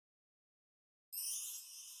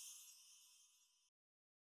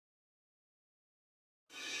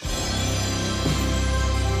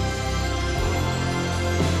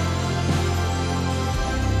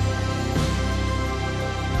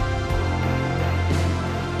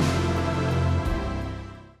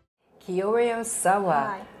Kaori Osawa.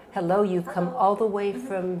 Hi. Hello, you've come all the way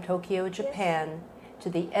from Tokyo, Japan to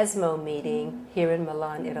the ESMO meeting here in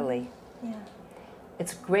Milan, Italy. Yeah.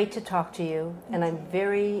 It's great to talk to you, and I'm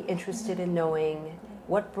very interested in knowing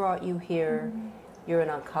what brought you here. You're an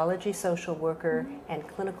oncology social worker, and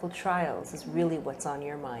clinical trials is really what's on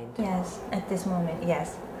your mind. Yes, at this moment,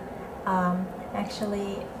 yes.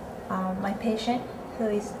 Actually, my patient, who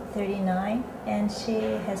is 39, and she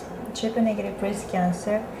has triple-negative breast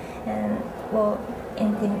cancer, and well,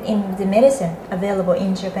 in the medicine available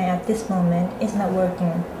in Japan at this moment is not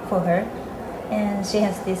working for her, and she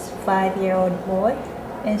has this 5-year-old boy,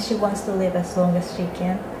 and she wants to live as long as she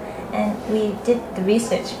can. And we did the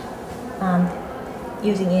research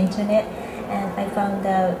using the internet, and I found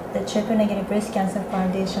out the Triple Negative Breast Cancer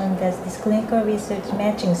Foundation does this clinical research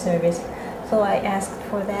matching service. So I asked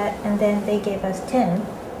for that, and then they gave us 10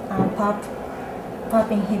 PARP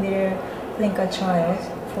inhibitor clinical trials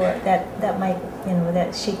for that might,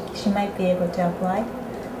 that she might be able to apply.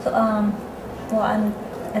 So well,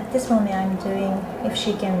 at this moment I'm doing if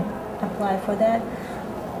she can apply for that,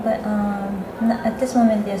 but at this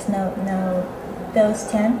moment there's no those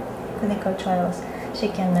 10 clinical trials. She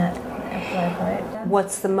cannot apply for it.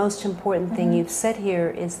 What's the most important thing you've said here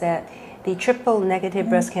is that the Triple Negative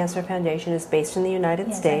Breast Cancer Foundation is based in the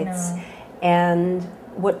United States, and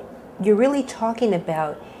what you're really talking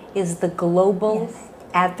about is the global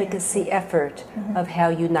advocacy effort of how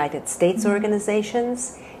United States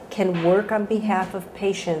organizations can work on behalf of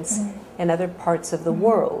patients in other parts of the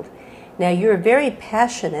world. Now, you're very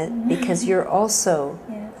passionate because you're also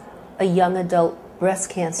a young adult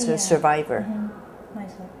breast cancer survivor.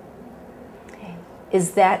 Myself.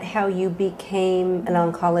 Is that how you became an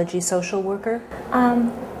oncology social worker?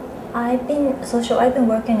 I've been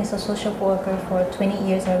working as a social worker for 20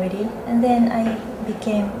 years already, and then I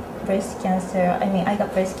became breast cancer. I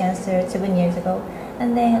got breast cancer 7 years ago,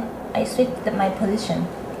 and then I switched my position.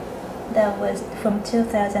 That was from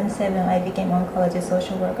 2007. I became oncology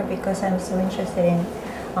social worker because I'm so interested in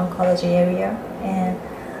oncology area, and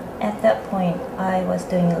at that point I was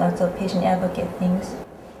doing lots of patient advocate things.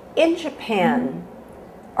 In Japan,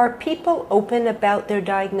 are people open about their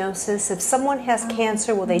diagnosis? If someone has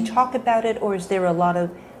cancer, will they talk about it, or is there a lot of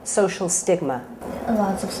social stigma?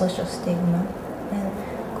 Lots of social stigma, and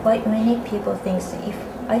quite many people think if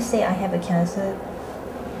I say I have a cancer,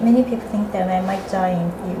 many people think that I might die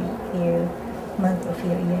in few months or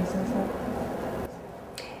few years or so.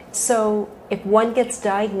 So if one gets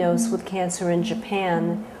diagnosed with cancer in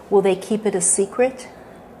Japan, will they keep it a secret?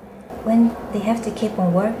 When they have to keep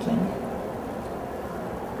on working,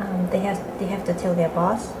 they have to tell their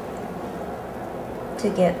boss to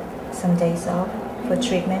get some days off for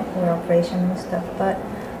treatment or operation and stuff. But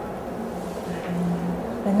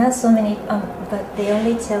not so many. But they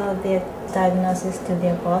only tell their diagnosis to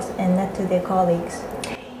their boss and not to their colleagues.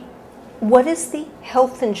 What is the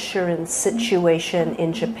health insurance situation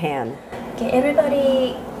in Japan? Okay,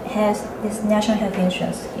 everybody has this national health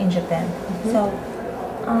insurance in Japan, so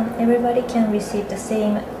everybody can receive the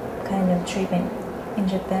same kind of treatment in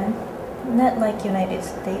Japan. Not like United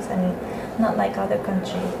States. Not like other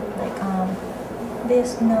countries. Like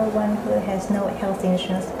there's no one who has no health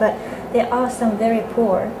insurance, but there are some very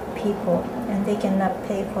poor people, and they cannot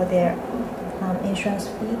pay for their insurance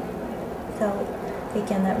fee, so they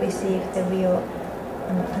cannot receive the real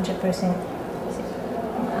 100%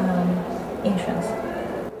 insurance.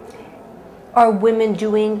 Are women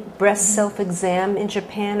doing breast self-exam in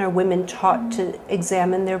Japan? Are women taught to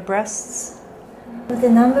examine their breasts? The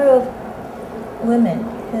number of women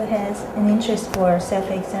who has an interest for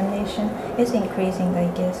self-examination is increasing, I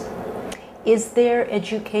guess. Is there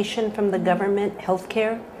education from the government,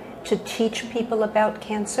 healthcare, to teach people about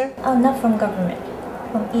cancer? Oh, not from government.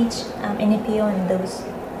 From each NPO, and those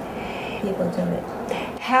people do it.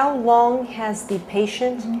 How long has the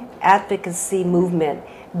patient advocacy movement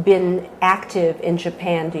been active in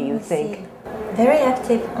Japan, do you think? Very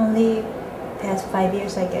active, only past 5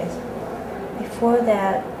 years, I guess. Before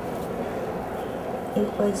that, it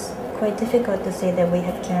was quite difficult to say that we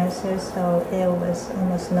had cancer, so there was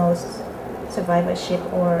almost no survivorship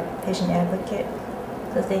or patient advocate,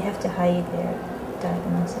 so they have to hide their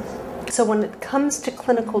diagnosis. So when it comes to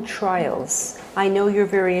clinical trials, I know you're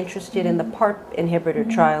very interested in the PARP inhibitor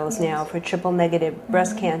trials now for triple-negative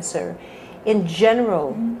breast cancer. In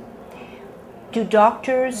general, do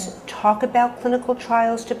doctors talk about clinical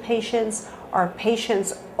trials to patients? Are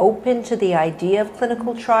patients open to the idea of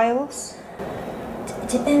clinical trials? It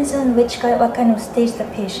depends on what kind of stage the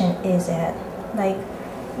patient is at. Like,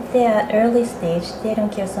 if they are at early stage, they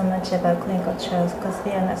don't care so much about clinical trials because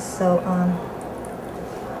they are not so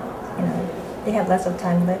they have lots of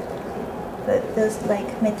time left. But those like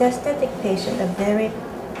metastatic patients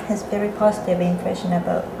has very positive impression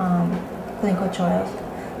about clinical trials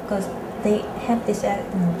because they have this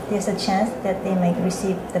there's a chance that they might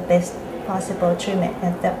receive the best possible treatment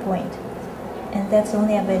at that point, and that's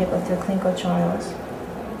only available through clinical trials,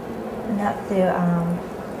 not through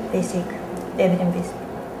basic evidence-based.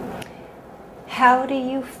 How do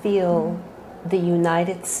you feel the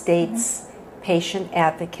United States patient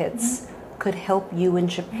advocates could help you in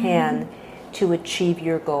Japan to achieve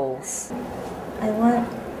your goals? I want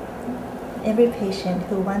every patient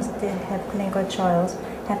who wants to have clinical trials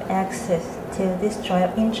have access to this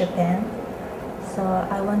trial in Japan. So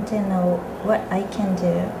I want to know what I can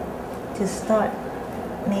do to start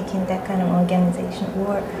making that kind of organization,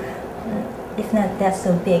 or if not that's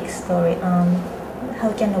a big story,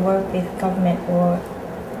 how can I work with government or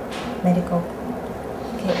medical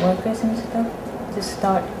workers and stuff to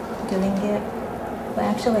start doing it. But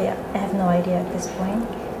actually I have no idea at this point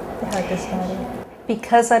how to start it.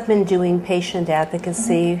 Because I've been doing patient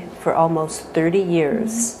advocacy for almost 30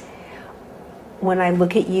 years, when I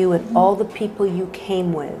look at you and all the people you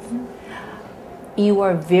came with, you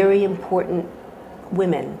are very important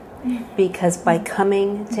women, because by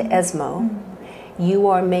coming to ESMO, you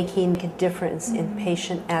are making a difference in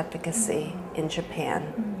patient advocacy in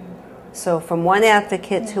Japan. So from one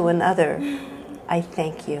advocate to another, I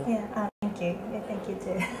thank you. Yeah, thank you. Yeah, thank you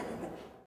too.